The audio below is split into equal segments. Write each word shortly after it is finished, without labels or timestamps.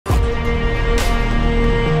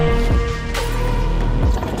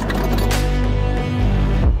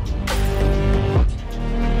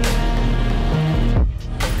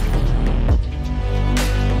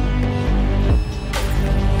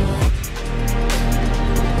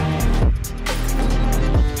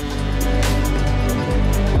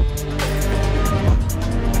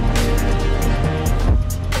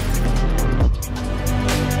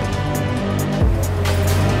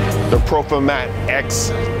Profimat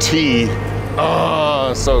XT.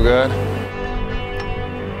 Oh, so good.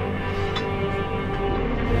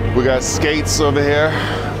 We got skates over here,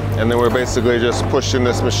 and then we're basically just pushing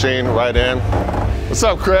this machine right in. What's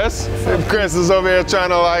up, Chris? Chris is over here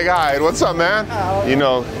trying to like hide. What's up, man? You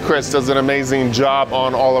know, Chris does an amazing job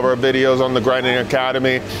on all of our videos on the Grinding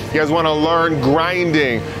Academy. You guys want to learn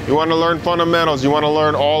grinding, you want to learn fundamentals, you want to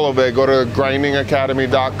learn all of it, go to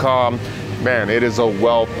grindingacademy.com. Man, it is a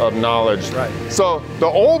wealth of knowledge. Right. So the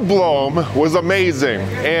old Blohm was amazing,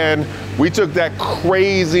 and we took that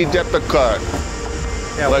crazy depth of cut.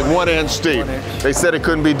 Yeah, like 1 inch deep. They said it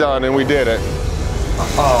couldn't be done, and we did it.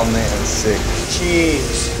 Oh man, sick.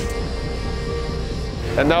 Jeez.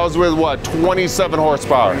 And that was with what, 27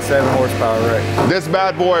 horsepower? 27 horsepower, right. This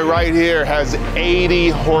bad boy right here has 80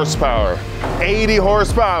 horsepower. 80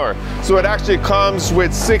 horsepower. So it actually comes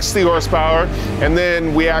with 60 horsepower, and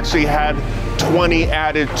then we actually had 20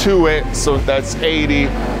 added to it, so that's 80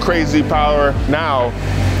 crazy power. Now,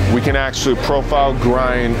 we can actually profile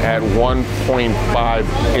grind at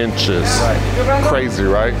 1.5 inches. Right. Crazy,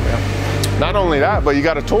 right? Yeah. Not only that, but you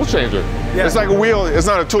got a tool changer. Yeah. It's like a wheel, it's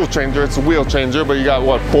not a tool changer, it's a wheel changer, but you got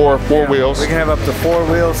what, four wheels? We can have up to 4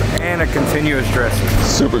 wheels and a continuous dresser.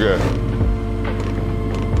 Super good.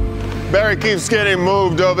 Barry keeps getting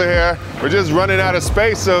moved over here. We're just running out of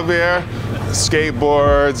space over here.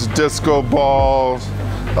 Skateboards, disco balls.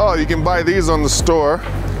 Oh, you can buy these on the store.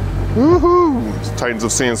 Woohoo!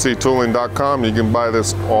 TitansofCNCTooling.com. You can buy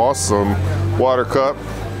this awesome water cup.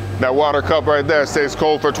 That water cup right there stays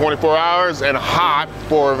cold for 24 hours and hot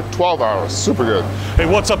for 12 hours. Super good. Hey,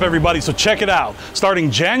 what's up, everybody? So check it out.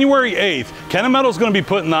 Starting January 8th, Kennametal is going to be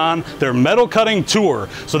putting on their metal cutting tour.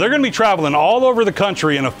 So they're going to be traveling all over the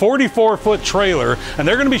country in a 44-foot trailer, and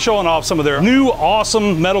they're going to be showing off some of their new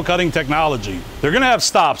awesome metal cutting technology. They're going to have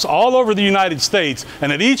stops all over the United States,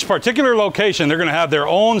 and at each particular location, they're going to have their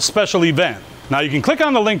own special event. Now you can click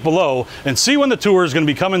on the link below and see when the tour is going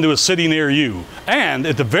to be coming to a city near you. And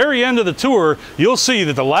at the very end of the tour, you'll see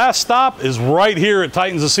that the last stop is right here at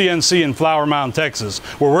Titans of CNC in Flower Mound, Texas,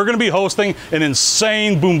 where we're going to be hosting an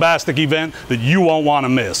insane boombastic event that you won't want to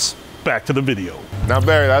miss. Back to the video. Now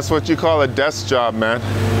Barry, that's what you call a desk job, man.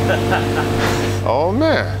 Oh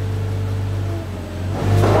man.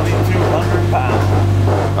 2,200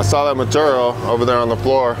 pounds. I saw that material over there on the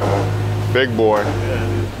floor. Big boy.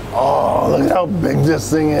 Oh, look at how big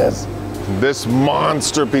this thing is. This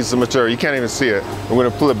monster piece of material, you can't even see it. I'm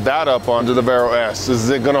gonna flip that up onto the Vero S. Is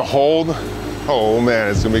it gonna hold? Oh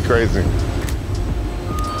man, it's gonna be crazy.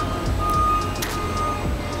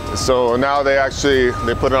 So now they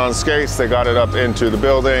put it on skates, they got it up into the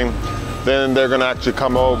building. Then they're gonna actually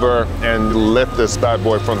come over and lift this bad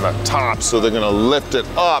boy from the top. So they're gonna lift it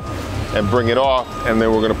up and bring it off, and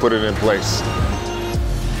then we're gonna put it in place.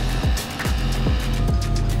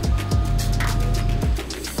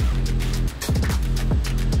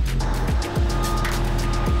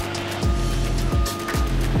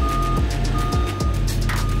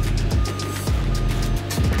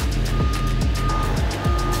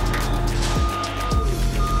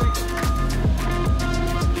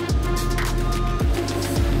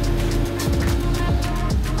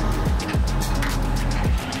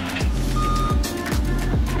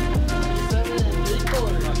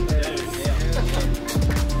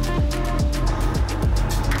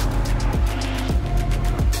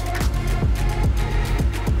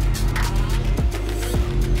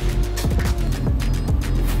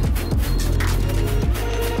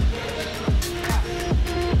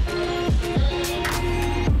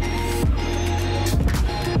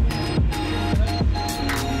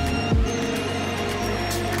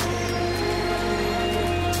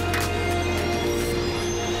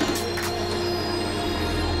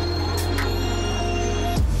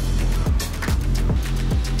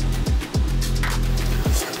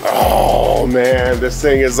 Oh man, this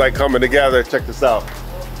thing is like coming together. Check this out.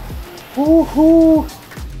 Woohoo!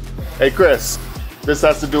 Hey Chris, this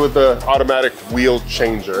has to do with the automatic wheel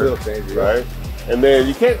changer. Wheel changer, right? And then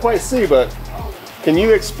you can't quite see, but can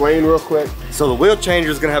you explain real quick? So the wheel changer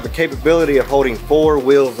is going to have the capability of holding 4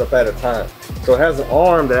 wheels up at a time. So it has an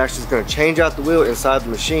arm that actually is going to change out the wheel inside the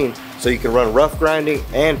machine, so you can run rough grinding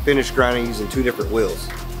and finish grinding using 2 different wheels.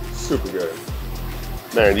 Super good.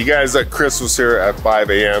 Man, you guys, Chris was here at 5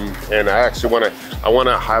 a.m. and I actually want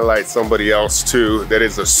to highlight somebody else too that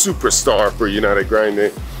is a superstar for United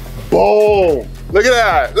Grinding. Boom! Look at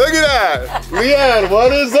that! Look at that! Leanne,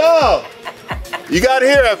 what is up? You got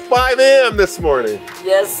here at 5 a.m. this morning.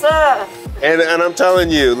 Yes, sir. And I'm telling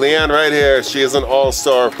you, Leanne right here, she is an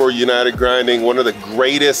all-star for United Grinding, one of the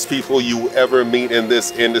greatest people you ever meet in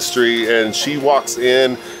this industry. And she walks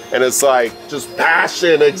in and it's like just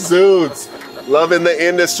passion exudes. Loving the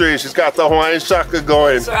industry. She's got the Hawaiian shaka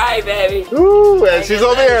going. That's right, baby. Ooh, and she's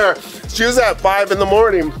over here. She was at 5 in the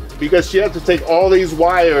morning because she had to take all these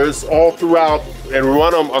wires all throughout and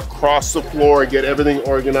run them across the floor, get everything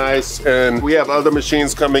organized. And we have other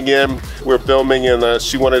machines coming in. We're filming, and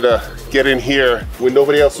she wanted to get in here when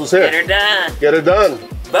nobody else was here. Get her done. Get her done.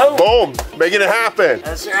 Boom. Boom. Making it happen.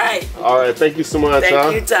 That's right. All right. Thank you so much.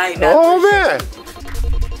 Thank you, Titan. Oh, man.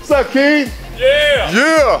 What's up, Keith? Yeah.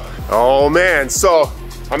 Yeah. Oh, man. So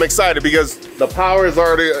I'm excited because the power is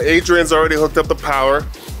already, Adrian's already hooked up the power.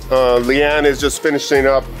 Leanne is just finishing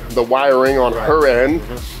up the wiring on her end.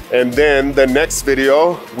 And then the next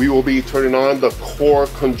video, we will be turning on the core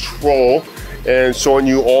control and showing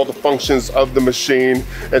you all the functions of the machine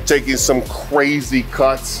and taking some crazy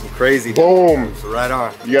cuts. Crazy. Boom. Right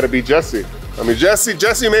on. You gotta be Jesse. I mean,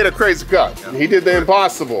 Jesse made a crazy cut. Yep. He did the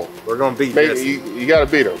impossible. We're gonna beat Maybe Jesse. you gotta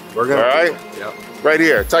beat him. We're gonna all right? beat him. Yep. Right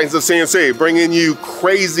here, Titans of CNC, bringing you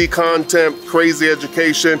crazy content, crazy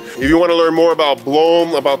education. If you want to learn more about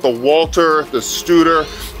Blohm, about the Walter, the Studer,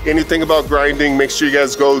 anything about grinding, make sure you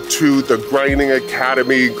guys go to the Grinding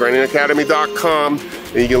Academy, grindingacademy.com,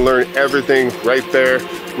 and you can learn everything right there.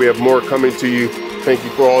 We have more coming to you. Thank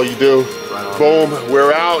you for all you do. Right on. Boom,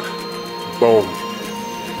 we're out. Boom.